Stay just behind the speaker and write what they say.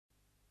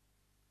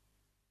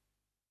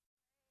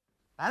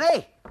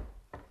Barry!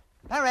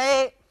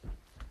 Barry!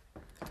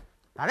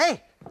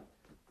 Barry!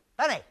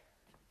 Barry!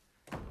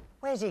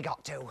 Where's he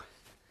got to?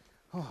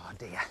 Oh,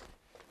 dear. Here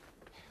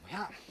we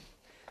are.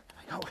 There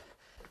we go.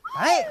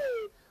 Barry!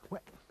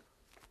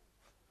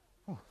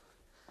 Oh.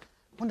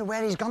 Wonder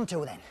where he's gone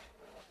to, then.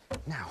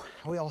 Now,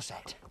 are we all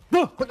set?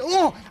 Oh!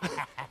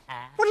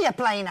 What are you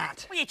playing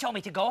at? Well, you told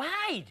me to go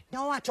hide.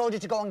 No, I told you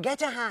to go and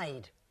get a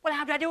hide. Well,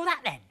 how do I do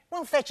that, then?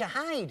 Well, fetch a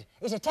hide.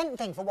 It's a tent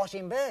thing for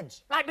watching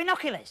birds. Like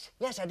binoculars?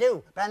 Yes, I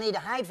do, but I need a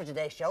hide for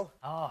today's show.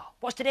 Oh,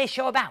 what's today's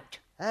show about?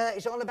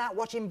 It's all about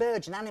watching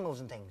birds and animals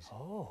and things.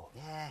 Oh.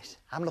 Yes,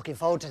 I'm looking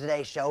forward to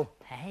today's show.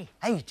 Hey.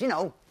 Hey, do you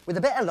know, with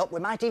a bit of luck, we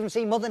might even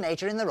see Mother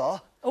Nature in the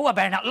raw. Oh, I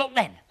better not look,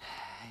 then.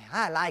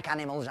 I like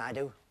animals, I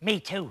do. Me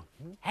too.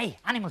 Hey,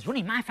 animals run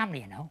in my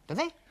family, you know. Do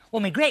they?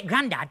 Well, my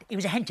great-granddad, he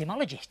was a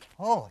entomologist.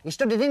 Oh, he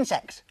studied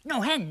insects?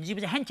 No hens, he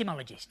was a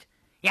entomologist.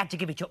 He had to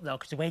give it up, though,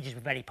 because the wages were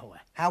very poor.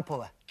 How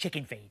poor?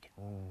 Chicken feed.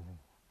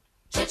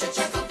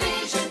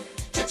 Chucklevision,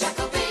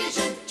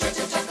 Chucklevision,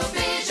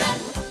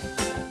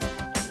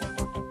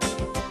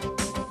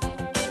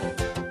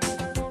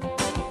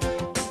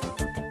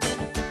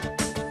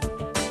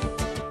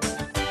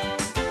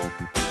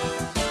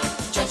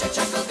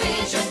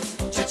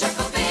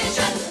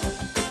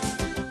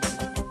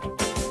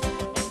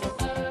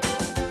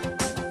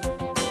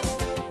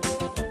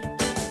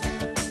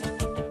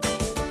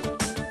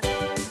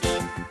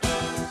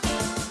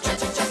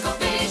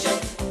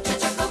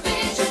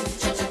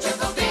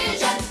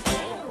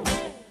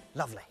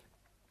 Lovely.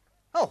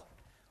 Oh,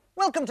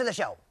 welcome to the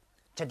show.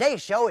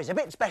 Today's show is a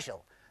bit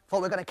special, for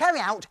we're going to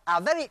carry out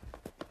our very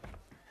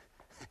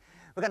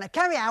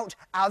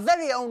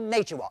own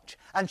Nature Watch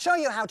and show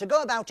you how to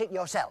go about it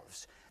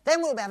yourselves.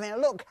 Then we'll be having a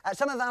look at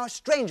some of our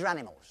stranger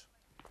animals.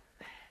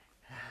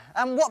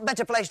 And what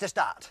better place to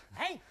start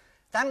Hey.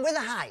 than with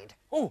a hide?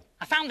 Oh,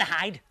 I found the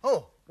hide.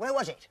 Oh, where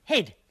was it?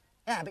 Hid.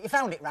 Yeah, but you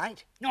found it,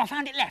 right? No, I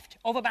found it left,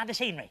 over by the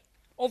scenery.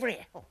 Over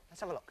here. Oh,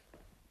 let's have a look.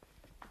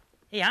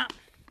 Yeah.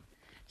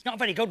 It's not a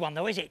very good one,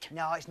 though, is it?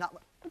 No, it's not.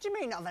 What do you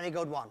mean, not a very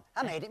good one?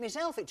 I made it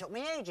myself. It took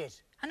me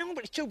ages. I know,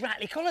 but it's too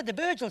brightly coloured. The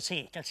birds will see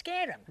it. They'll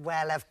scare them.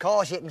 Well, of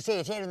course, you can see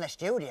it here in the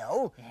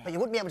studio, but you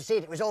wouldn't be able to see it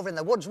if it was over in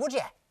the woods, would you?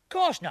 Of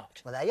course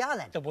not. Well, there you are,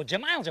 then. The woods are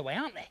miles away,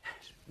 aren't they?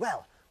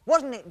 Well,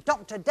 wasn't it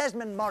Dr.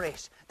 Desmond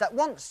Morris that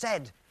once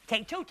said...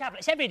 Take 2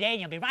 tablets every day and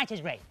you'll be right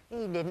as rain.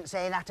 He didn't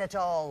say that at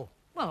all.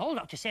 Well, all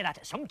doctors say that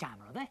at some time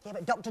or other. Yeah,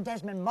 but Dr.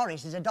 Desmond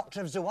Morris is a doctor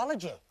of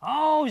zoology.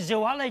 Oh,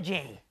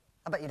 zoology.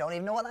 I bet you don't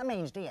even know what that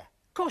means, do you?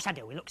 Of course I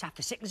do. He looks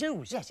after sick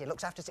zoos. Yes, he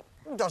looks after sick...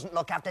 Who doesn't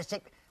look after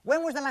sick...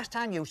 When was the last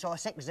time you saw a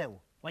sick zoo?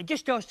 Well, it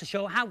just goes to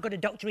show how good a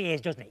doctor he is,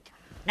 doesn't it?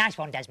 Nice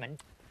one, Desmond.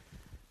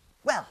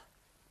 Well,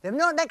 the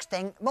next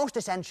thing, most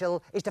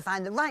essential, is to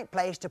find the right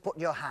place to put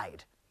your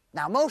hide.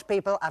 Now, most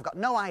people have got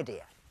no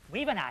idea.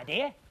 We've an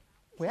idea.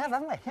 We have,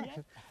 haven't we? Yeah.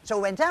 So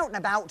we went out and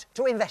about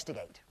to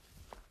investigate.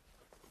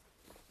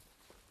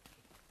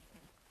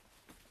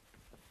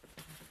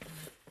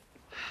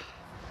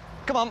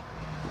 Come on.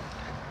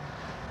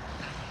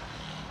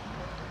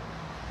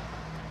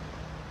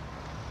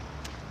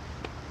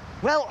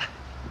 Well,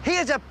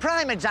 here's a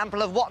prime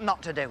example of what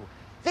not to do.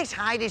 This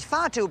hide is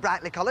far too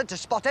brightly coloured to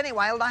spot any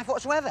wildlife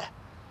whatsoever.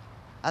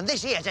 And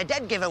this here's a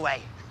dead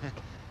giveaway.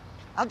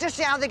 I'll just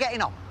see how they're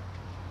getting on.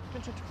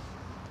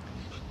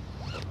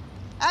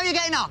 How are you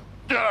getting on?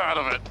 Get out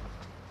of it.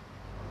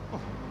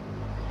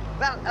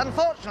 Well,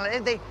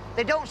 unfortunately,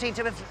 they don't seem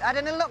to have had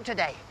any luck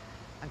today.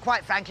 And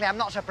quite frankly, I'm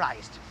not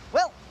surprised.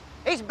 Well,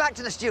 it's back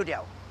to the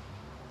studio.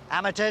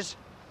 Amateurs.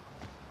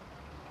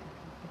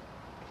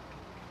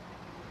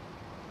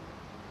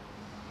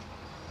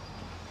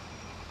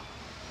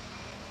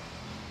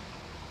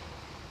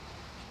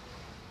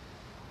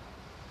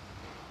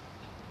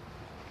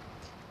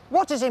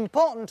 What is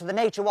important to the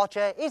nature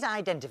watcher is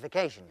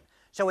identification.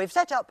 So we've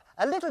set up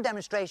a little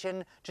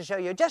demonstration to show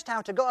you just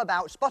how to go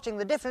about spotting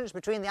the difference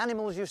between the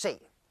animals you see.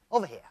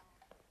 Over here.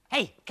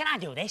 Hey, can I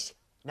do this?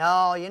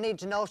 No, you need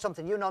to know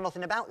something. You know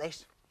nothing about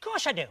this. Of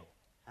course I do.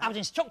 I was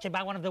instructed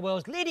by one of the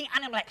world's leading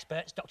animal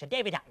experts, Dr.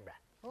 David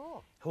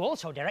Attenborough, who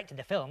also directed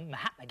the film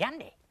Mahatma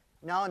Gandhi.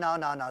 No.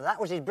 That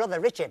was his brother,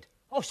 Richard.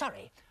 Oh,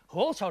 sorry. Who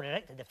also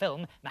directed the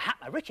film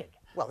Mahatma Richard.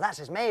 Well, that's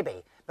as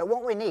maybe. But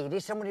what we need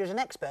is somebody who's an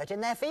expert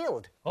in their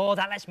field. Oh,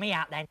 that lets me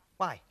out then.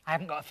 Why? I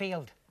haven't got a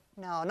field.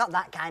 No, not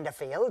that kind of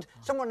field.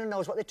 Someone who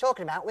knows what they're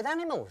talking about with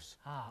animals.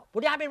 Ah,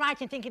 would I be right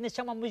in thinking that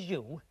someone was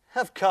you?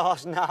 Of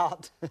course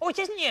not. Oh, it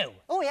isn't you?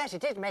 Oh, yes,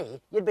 it is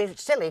me. You'd be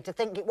silly to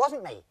think it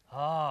wasn't me.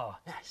 Oh,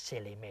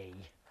 silly me.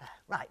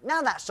 Right,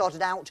 now that's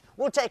sorted out,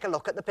 we'll take a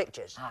look at the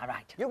pictures. Ah,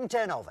 right. You can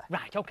turn over.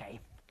 Right, OK.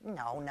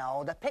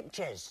 No, the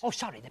pictures. Oh,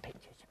 sorry, the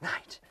pictures.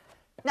 Right.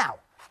 Now,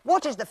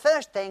 what is the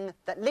first thing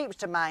that leaps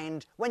to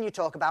mind when you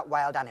talk about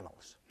wild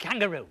animals?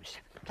 Kangaroos.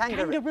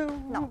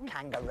 Kangaroo. Not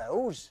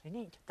kangaroos.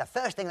 Indeed. The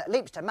first thing that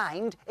leaps to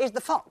mind is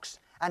the fox.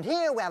 And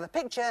here we have a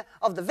picture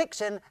of the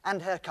vixen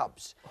and her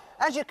cubs.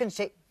 As you can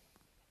see,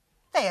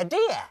 they are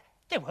deer.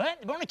 They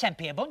weren't. They were only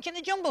 10p a bunch in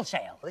the jumble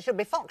sale. Well, they should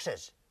be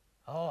foxes.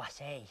 Oh, I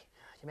see.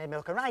 You made me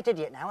look a right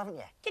idiot now, haven't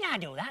you? Did I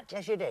do that?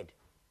 Yes, you did.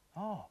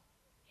 Oh,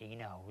 he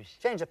knows.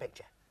 Change the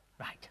picture.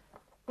 Right.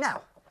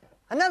 Now,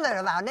 another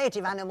of our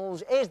native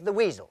animals is the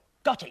weasel.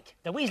 Got it.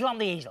 The weasel on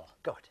the easel.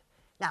 Good.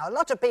 Now, a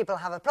lot of people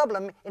have a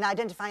problem in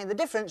identifying the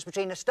difference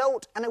between a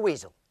stoat and a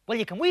weasel. Well,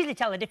 you can easily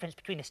tell the difference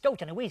between a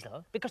stoat and a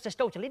weasel because they're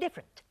totally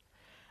different.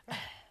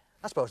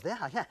 I suppose they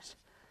are, yes.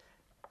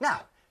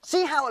 Now,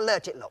 see how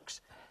alert it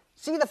looks.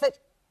 See the fit.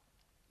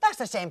 That's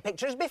the same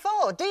picture as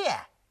before,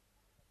 dear.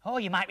 Oh,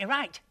 you might be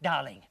right,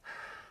 darling.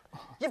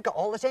 You've got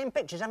all the same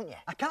pictures, haven't you?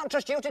 I can't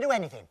trust you to do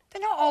anything.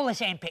 They're not all the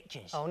same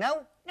pictures. Oh,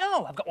 no?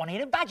 No, I've got one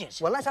here of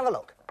badgers. Well, let's have a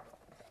look.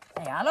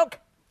 There you are, look.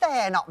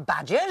 They're not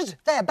badgers.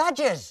 They're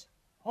badgers.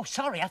 Oh,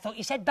 sorry, I thought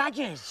you said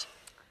badgers.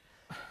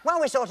 While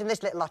we're sorting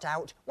this little lot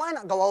out, why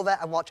not go over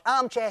and watch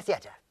Armchair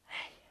Theatre?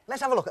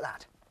 Let's have a look at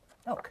that.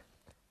 Look.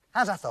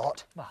 As I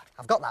thought. What?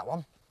 I've got that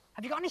one.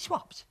 Have you got any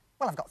swaps?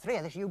 Well, I've got 3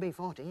 of this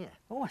UB40 here.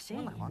 Oh, I see.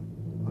 Well, that one.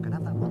 I can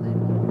have that one there.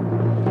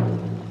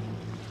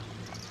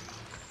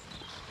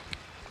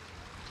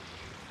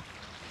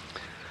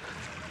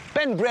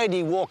 Ben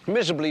Brady walked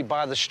miserably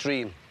by the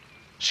stream.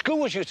 School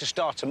was due to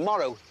start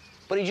tomorrow,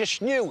 but he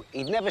just knew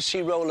he'd never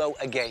see Rollo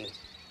again.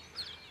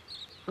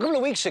 A couple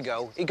of weeks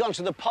ago, he'd gone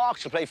to the park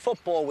to play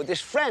football with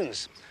his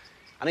friends,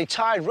 and he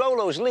tied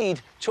Rollo's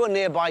lead to a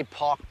nearby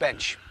park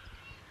bench.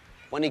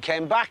 When he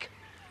came back,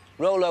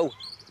 Rollo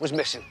was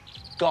missing,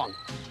 gone.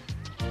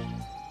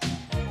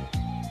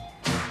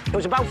 It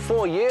was about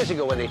 4 years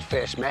ago when they'd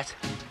first met.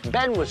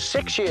 Ben was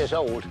 6 years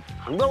old,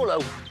 and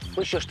Rollo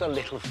was just a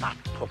little fat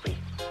puppy.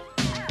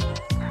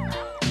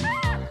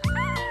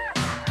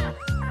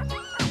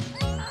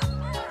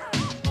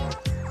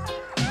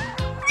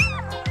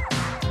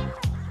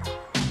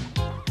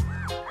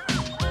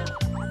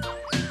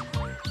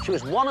 She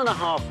was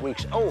 1.5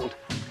 weeks old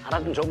and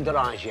hadn't opened her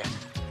eyes yet.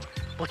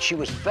 But she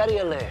was very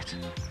alert,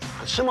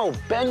 and somehow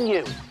Ben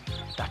knew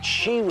that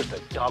she was the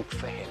dog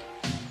for him.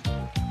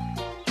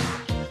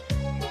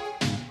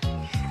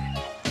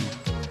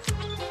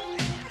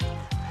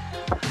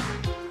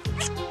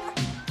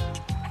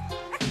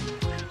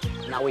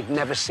 Now we'd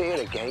never see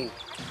her again.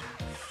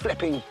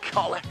 Flipping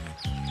collar.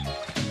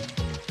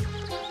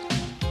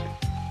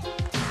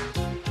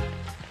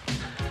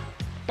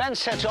 Ben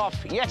set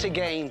off yet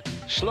again,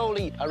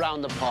 slowly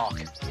around the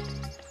park,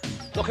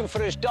 looking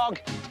for his dog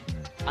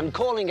and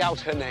calling out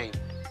her name.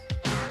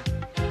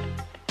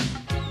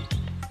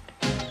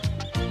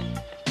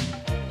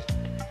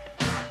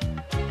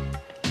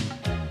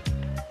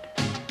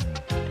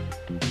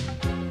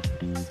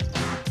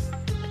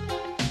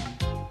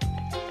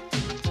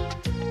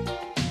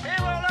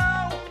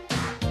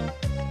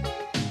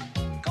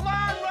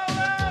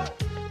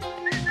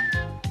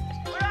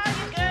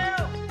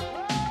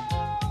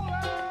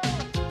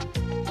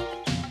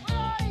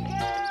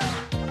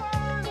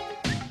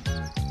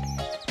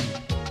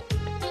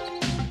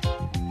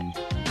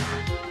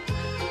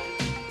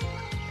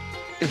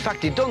 In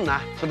fact, he'd done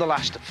that for the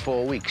last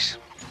 4 weeks.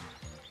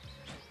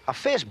 At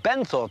first,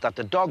 Ben thought that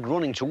the dog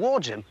running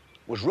towards him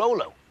was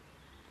Rollo.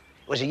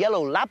 It was a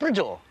yellow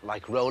Labrador,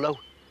 like Rollo,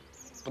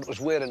 but it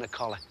was wearing a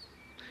collar.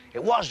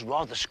 It was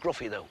rather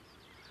scruffy, though.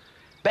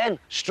 Ben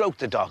stroked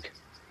the dog,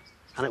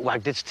 and it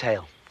wagged its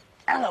tail.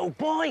 "Hello,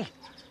 boy.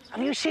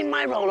 Have you seen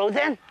my Rollo,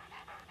 then?"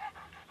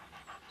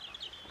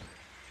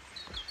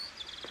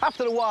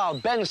 After a while,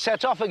 Ben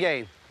set off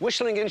again,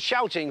 whistling and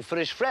shouting for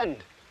his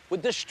friend,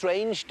 with the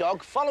strange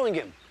dog following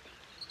him.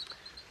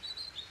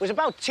 It was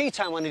about tea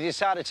time when he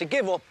decided to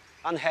give up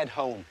and head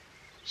home,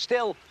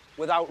 still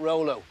without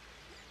Rollo.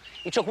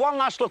 He took one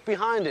last look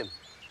behind him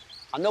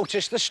and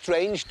noticed the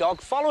strange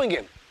dog following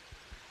him.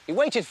 He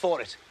waited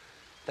for it,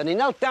 then he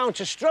knelt down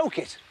to stroke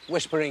it,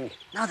 whispering,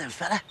 "Now then,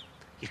 fella,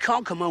 you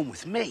can't come home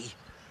with me.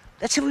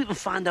 Let's see if we can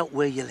find out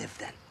where you live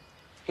then."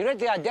 He read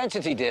the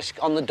identity disc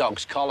on the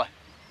dog's collar.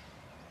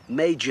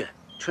 Major,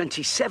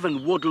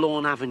 27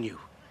 Woodlawn Avenue.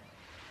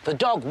 The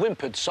dog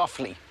whimpered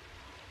softly.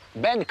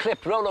 Ben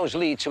clipped Rollo's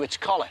lead to its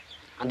collar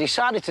and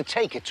decided to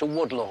take it to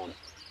Woodlawn.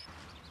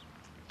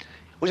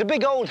 It was a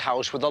big old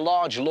house with a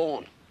large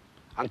lawn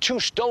and 2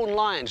 stone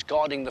lions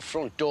guarding the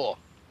front door.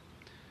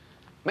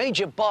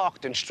 Major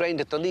barked and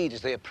strained at the lead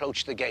as they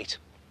approached the gate.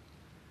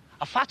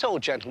 A fat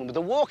old gentleman with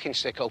a walking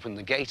stick opened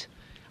the gate,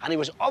 and he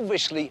was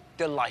obviously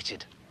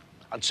delighted.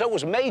 And so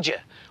was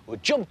Major, who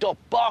jumped up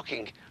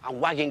barking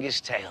and wagging his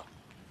tail.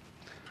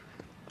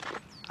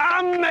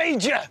 "I'm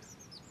Major!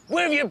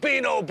 Where have you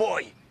been, old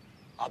boy?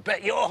 I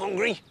bet you're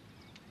hungry."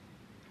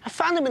 "I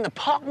found him in the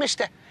park,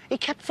 mister. He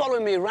kept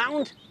following me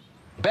around."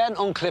 Ben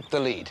unclipped the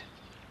lead.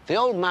 The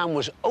old man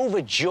was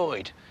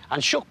overjoyed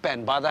and shook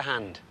Ben by the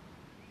hand.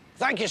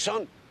 "Thank you,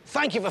 son.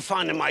 Thank you for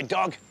finding my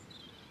dog.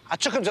 I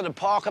took him to the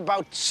park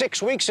about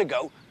 6 weeks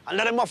ago and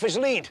let him off his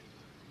lead.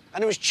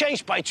 And he was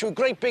chased by 2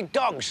 great big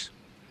dogs.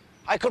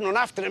 I couldn't run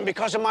after him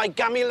because of my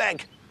gammy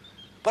leg.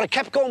 But I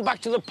kept going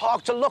back to the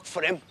park to look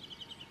for him.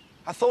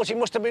 I thought he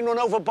must have been run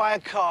over by a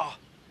car."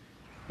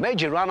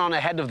 Major ran on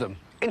ahead of them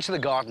into the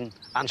garden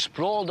and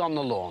sprawled on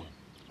the lawn,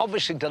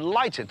 obviously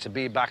delighted to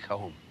be back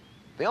home.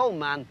 The old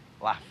man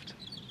laughed.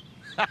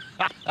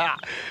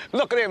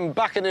 "Look at him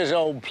back in his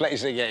old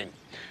place again.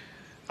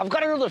 I've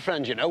got another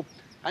friend, you know,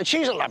 and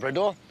she's a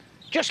Labrador,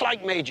 just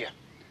like Major.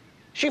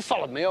 She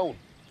followed me home.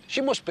 She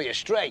must be a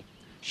stray.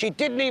 She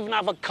didn't even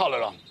have a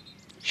collar on.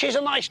 She's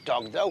a nice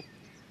dog, though.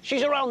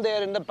 She's around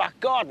there in the back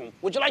garden.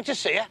 Would you like to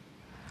see her?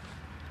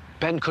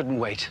 Ben couldn't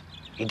wait.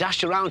 He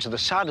dashed around to the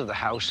side of the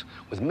house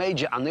with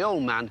Major and the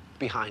old man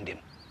behind him.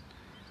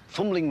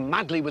 Fumbling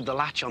madly with the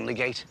latch on the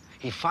gate,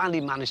 he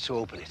finally managed to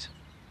open it.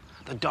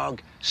 The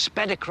dog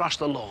sped across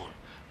the lawn,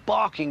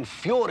 barking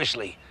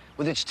furiously,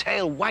 with its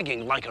tail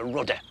wagging like a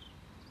rudder.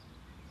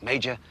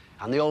 Major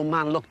and the old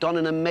man looked on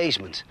in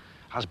amazement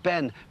as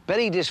Ben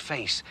buried his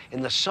face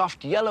in the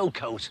soft yellow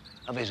coat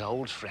of his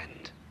old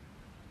friend.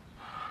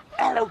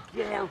 Hello,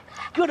 girl.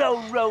 Good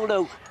old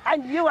Rolo. I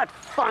knew I'd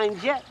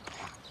find you.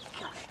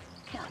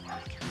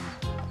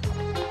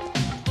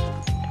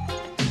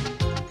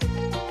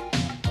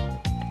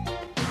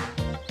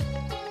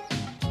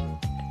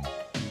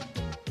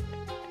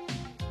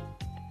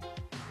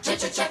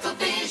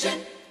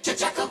 Chucklevision,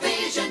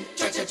 Chucklevision,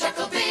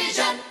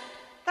 Chucklevision.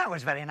 That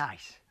was very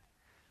nice.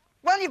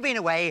 While you've been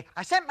away,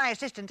 I sent my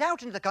assistant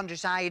out into the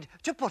countryside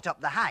to put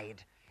up the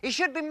hide. He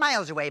should be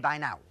miles away by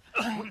now.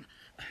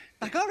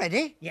 Back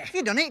already? Yeah. Have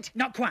you done it?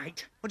 Not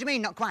quite. What do you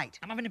mean, not quite?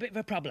 I'm having a bit of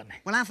a problem.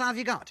 Well, how far have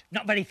you got?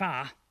 Not very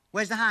far.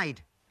 Where's the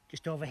hide?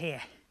 Just over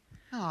here.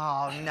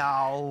 Oh,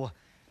 no.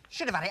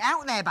 Should have had it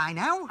out there by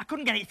now. I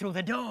couldn't get it through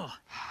the door.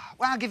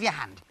 Well, I'll give you a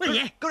hand. Will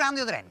you? Go round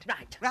the other end.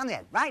 Right. Round the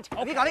end. Right. Have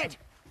you Okay, got then. it?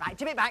 Right,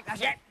 tip it back.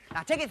 That's Yeah. it.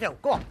 Now, take it through.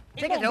 Go on.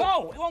 It Take won't it through.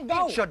 go. It won't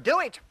go. It should do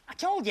it. I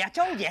told you.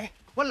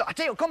 Well, look, I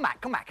tell you, come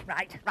back.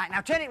 Right. Right,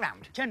 now turn it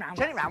round. Turn round.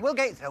 Turn it round. We'll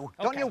get it through.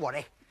 Don't Okay. you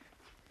worry.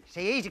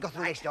 See, easy go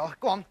through this door.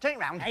 Go on, turn it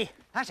round. Hey.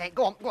 That's it.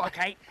 Go on, go on.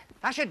 Okay.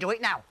 That should do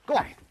it now. Go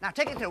on. Right. Now,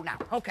 take it through now.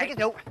 Okay. Take it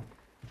through.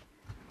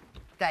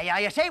 There you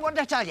are. You see? What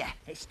did I tell you?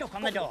 It's stuck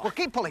on the door. Well,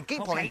 keep pulling,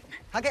 keep Okay. pulling.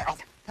 I'll get off.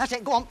 That's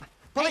it. Go on.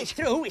 Pull Hey, it. it's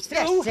through, it's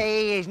Yes, through.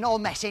 see, there's no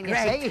messing, you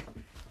Great. see.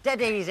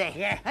 Dead easy.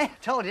 Yeah. Eh,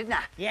 told you, didn't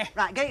I? Yeah.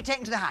 Right, get it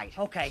taken to the hide.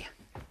 Okay.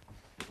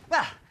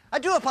 Well, I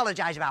do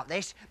apologise about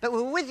this, but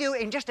we're with you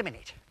in just a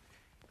minute.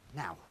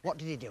 Now, what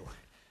did he do?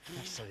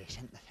 Let's see, he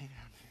sent the thing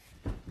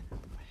around.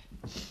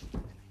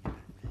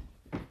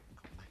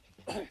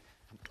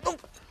 Oh!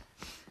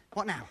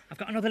 What now? I've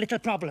got another little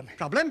problem.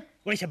 Problem?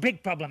 Well, it's a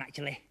big problem,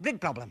 actually.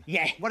 Big problem?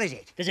 Yeah. What is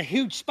it? There's a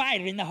huge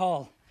spider in the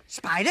hall.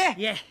 Spider?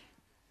 Yeah.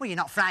 Well, you're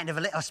not frightened of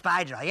a little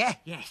spider, are you?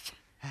 Yes.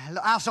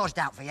 Look, I'll sort it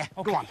out for you.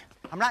 Okay. Go on.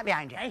 I'm right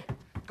behind you. Hey.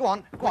 Go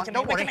on, go on,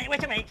 don't worry.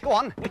 Wait a minute. Go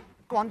on.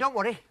 Go on, don't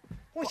worry.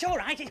 Oh, it's all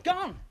right. It's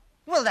gone.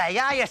 Well, there you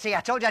are, you see. I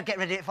told you I'd get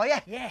rid of it for you.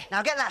 Yeah.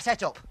 Now get that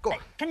set up. Go on.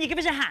 Can you give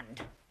us a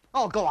hand?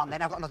 Oh, go on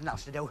then. I've got nothing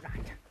else to do.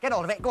 Right. Get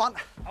hold of it. Go on.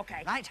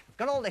 Okay. Right.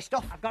 Got all this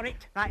stuff. I've got it.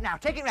 Right, now,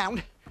 take it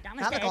round. Down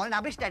the Round stairs. corner.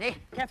 Now, be steady.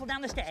 Careful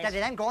down the stairs. Steady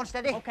then. Go on,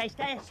 steady. Okay,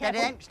 stairs. Steady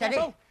Careful. then. Steady.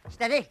 Careful.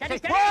 Steady. Steady, Steady.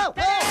 steady, Whoa!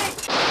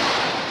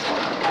 steady.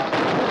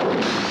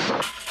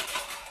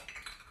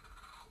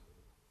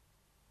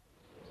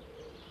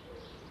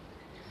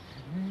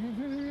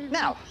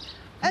 Now,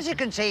 as you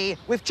can see,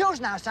 we've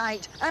chosen our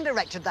site and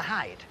erected the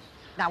hide.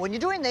 Now, when you're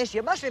doing this,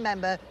 you must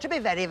remember to be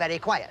very, very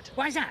quiet.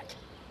 Why's that?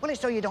 Well, it's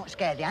so you don't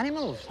scare the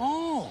animals.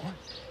 Oh,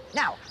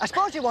 Now, I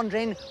suppose you're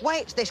wondering why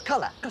it's this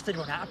colour. because they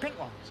run out of pink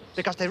ones.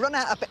 Because they run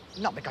out of...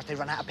 Not because they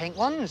run out of pink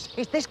ones.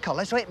 It's this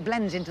colour so it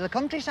blends into the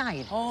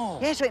countryside. Oh.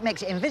 Yeah, so it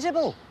makes it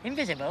invisible.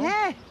 Invisible?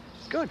 Yeah,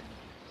 good.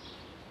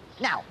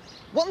 Now,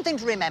 one thing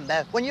to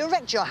remember when you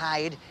erect your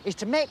hide is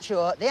to make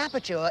sure the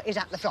aperture is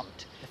at the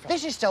front.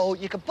 This is so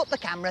you can put the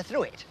camera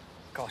through it.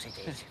 Of course it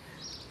is.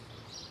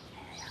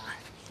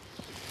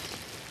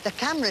 The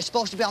camera's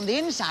supposed to be on the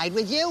inside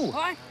with you.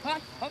 What?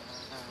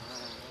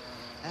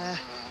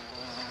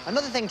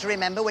 Another thing to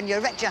remember when you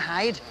erect your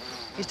hide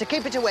is to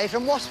keep it away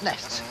from wasp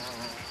nests.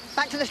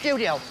 Back to the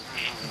studio.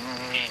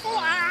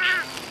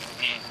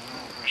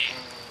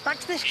 Back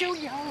to the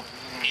studio.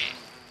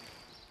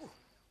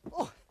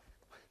 Oh.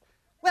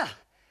 Well,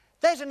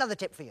 there's another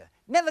tip for you.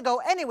 Never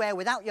go anywhere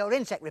without your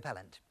insect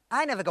repellent.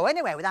 I never go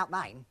anywhere without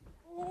mine.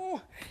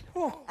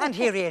 And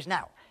here he is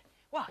now.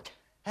 What?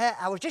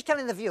 I was just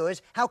telling the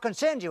viewers how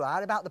concerned you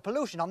are about the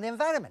pollution on the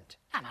environment.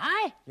 Am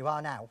I? You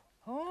are now.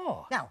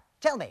 Oh. Now,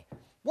 tell me,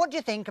 what do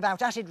you think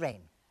about acid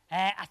rain?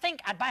 I think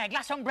I'd buy a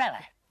glass umbrella.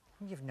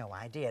 You've no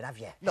idea, have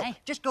you? Look, Hey.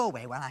 just go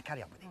away while I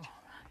carry on with it.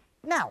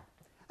 Now,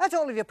 as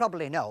all of you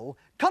probably know,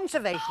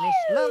 conservationists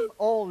love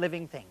all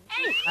living things.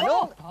 Hey! And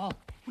all... Oh.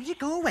 Will you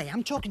go away?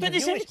 I'm talking to But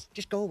this viewers. is-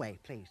 Just go away,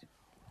 please.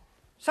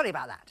 Sorry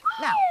about that.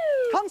 Now,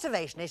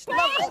 conservationists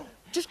love all...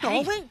 Just go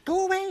Hey. away,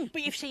 go away.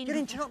 But you've seen... You're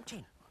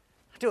interrupting.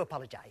 I do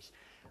apologise.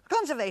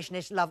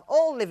 Conservationists love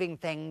all living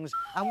things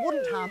and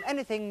wouldn't harm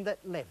anything that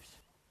lives.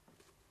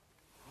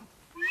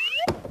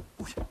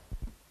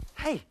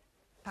 Hey,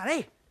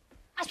 Barry,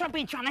 That's what I've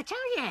been trying to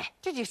tell you.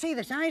 did you see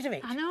the size of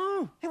it? I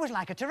know. It was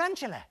like a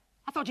tarantula.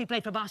 I thought he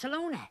played for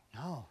Barcelona.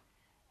 No,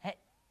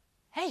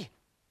 Hey,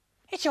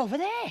 it's over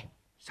there.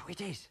 so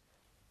it is.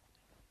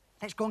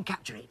 Let's go and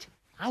capture it.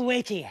 I'll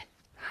wait here.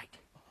 Right.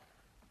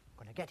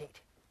 Gonna get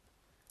it.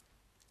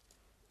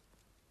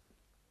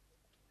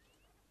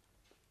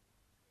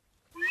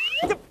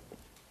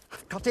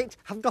 I've got it.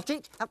 I've got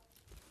it.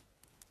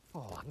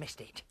 Oh, I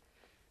missed it.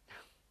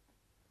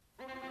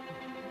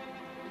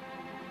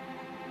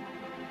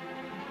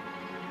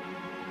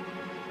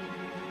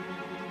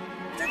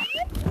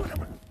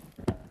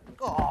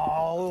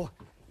 Oh,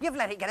 you've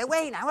let it get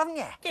away now, haven't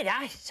you? Did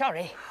I?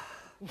 Sorry.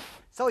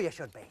 So you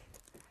should be.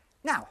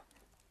 Now,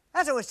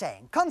 as I was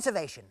saying,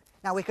 conservation.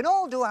 Now, we can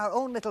all do our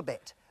own little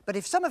bit, but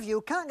if some of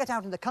you can't get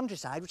out in the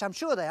countryside, which I'm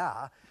sure they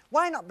are,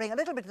 why not bring a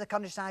little bit of the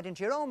countryside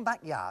into your own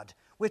backyard?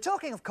 We're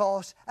talking, of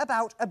course,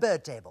 about a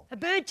bird table. A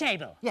bird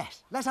table?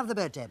 Yes, let's have the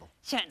bird table.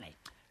 Certainly.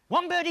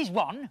 1 bird is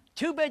 1,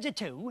 2 birds are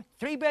 2,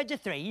 3 birds are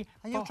 3.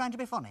 Are you trying to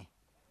be funny?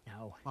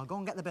 No. Well, go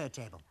and get the bird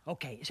table.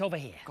 OK, it's over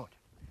here. Good.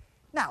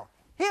 Now,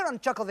 here on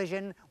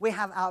Chucklevision, we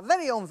have our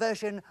very own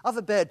version of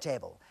a bird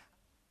table.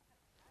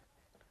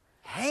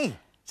 Hey,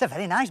 it's a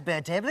very nice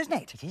bird table, isn't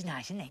it? It is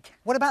nice, isn't it?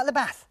 What about the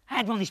bath? I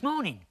had one this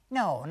morning.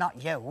 No,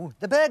 not you.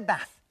 The bird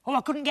bath. Oh,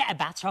 I couldn't get a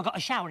bath, so I got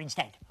a shower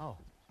instead. Oh.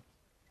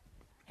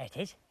 There it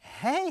is.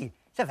 Hey,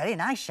 it's a very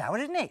nice shower,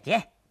 isn't it?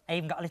 Yeah, I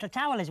even got a little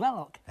towel as well,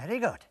 look. Very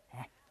good.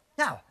 Yeah.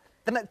 Now,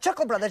 the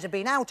McChuckle brothers have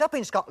been out up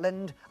in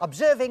Scotland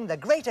observing the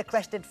greater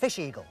crested fish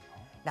eagle.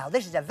 Now,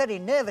 this is a very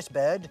nervous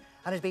bird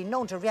and has been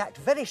known to react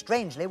very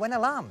strangely when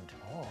alarmed.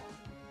 Oh.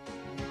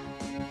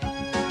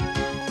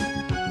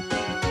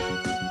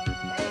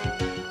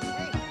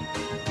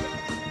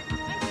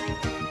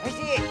 I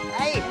see it.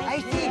 Hey, I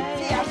see it.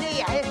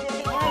 Hey, I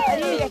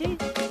can.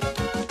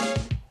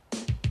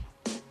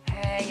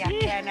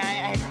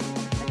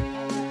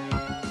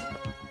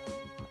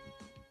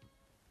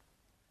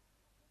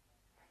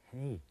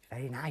 Hey,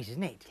 very nice,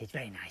 isn't it? It's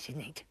very nice,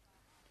 isn't it?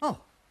 Oh,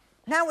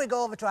 now we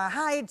go over to our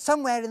hide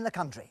somewhere in the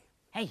country.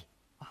 Hey,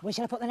 where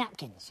shall I put the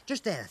napkins?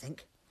 Just there, I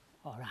think.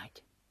 All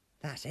right.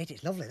 That's it.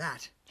 It's lovely,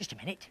 that. Just a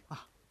minute.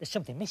 Oh, there's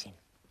something missing.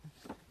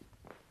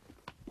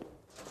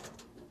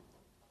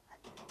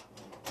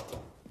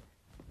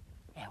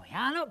 There we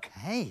are, look.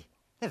 Hey,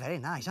 they're very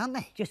nice, aren't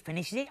they? Just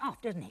finishes it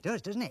off, doesn't it? It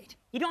does, doesn't it?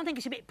 You don't think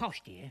it's a bit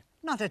posh, do you?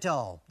 Not at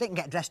all. They can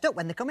get dressed up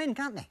when they come in,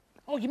 can't they?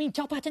 Oh, you mean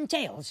top hat and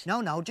tails?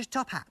 No, no, just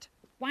top hat.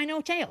 Why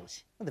no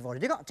tails? Well, they've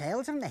already got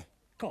tails, haven't they?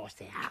 Of course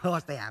they Of have.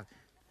 course they have.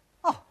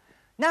 Oh,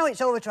 now it's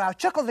over to our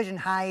Chucklevision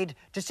hide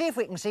to see if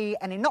we can see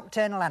any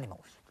nocturnal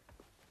animals.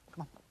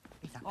 Come on,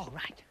 eat that. All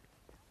right.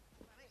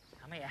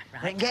 Come here, We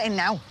right. can get in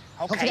now.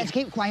 Don't OK. forget to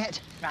keep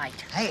quiet. Right.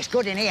 Hey, it's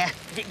good in here.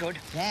 Is it good?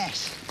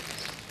 Yes.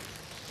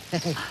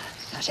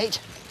 That's it.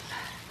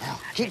 Now,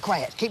 keep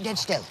quiet. Keep dead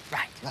still.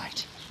 Right.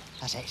 Right.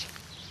 That's it.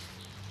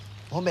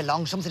 Won't be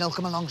long. Something will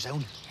come along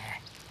soon. Yeah.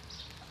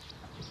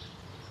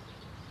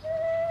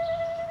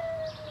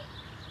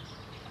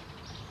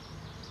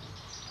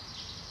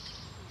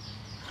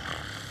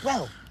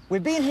 Well,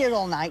 we've been here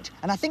all night,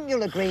 and I think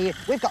you'll agree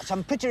we've got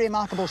some pretty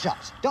remarkable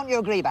shots. Don't you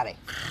agree, Barry?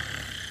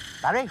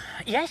 Barry?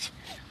 Yes?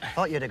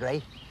 Thought you'd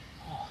agree.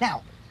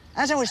 Now,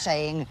 as I was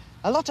saying,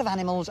 a lot of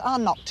animals are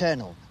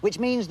nocturnal, which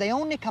means they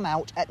only come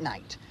out at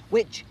night,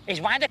 which...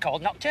 Is why they're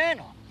called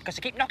nocturnal. Because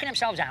they keep knocking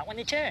themselves out when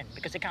they turn,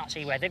 because they can't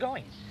see where they're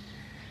going.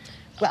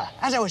 Well,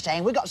 as I was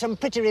saying, we got some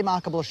pretty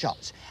remarkable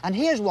shots. And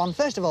here's one,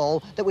 first of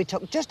all, that we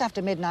took just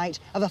after midnight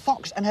of a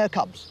fox and her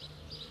cubs.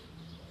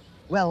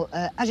 Well,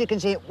 as you can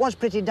see, it was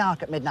pretty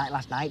dark at midnight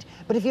last night,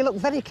 but if you look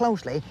very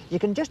closely, you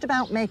can just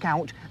about make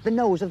out the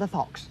nose of the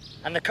fox.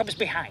 And the cubs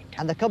behind.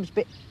 And the cubs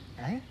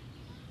Eh?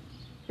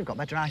 You've got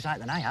better eyesight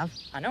than I have.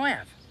 I know I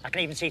have. I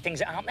can even see things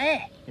that aren't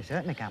there. You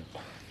certainly can.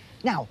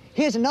 Now,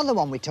 here's another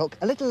one we took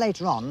a little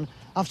later on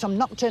of some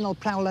nocturnal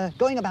prowler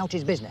going about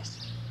his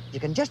business. You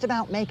can just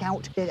about make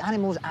out the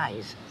animal's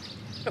eyes.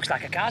 Looks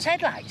like a car's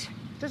headlights.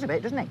 Does a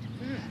bit, doesn't it?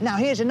 Now,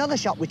 here's another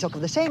shot we took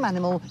of the same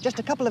animal just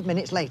a couple of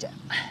minutes later.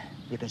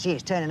 You can see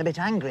he's turning a bit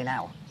angry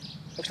now.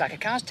 Looks like a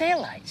car's tail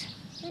lights.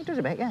 It does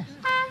a bit, yes.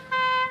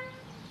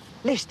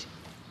 List.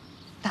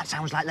 That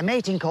sounds like the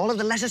mating call of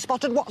the lesser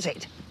spotted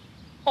what's-it.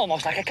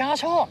 Almost like a car's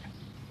horn.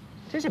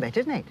 It is a bit,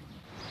 isn't it?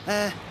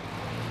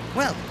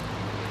 Well,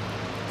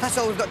 that's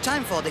all we've got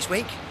time for this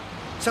week.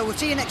 So we'll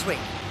see you next week.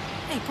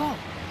 Hey, Paul,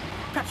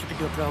 perhaps we could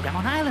do a programme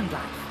on island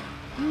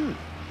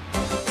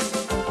life.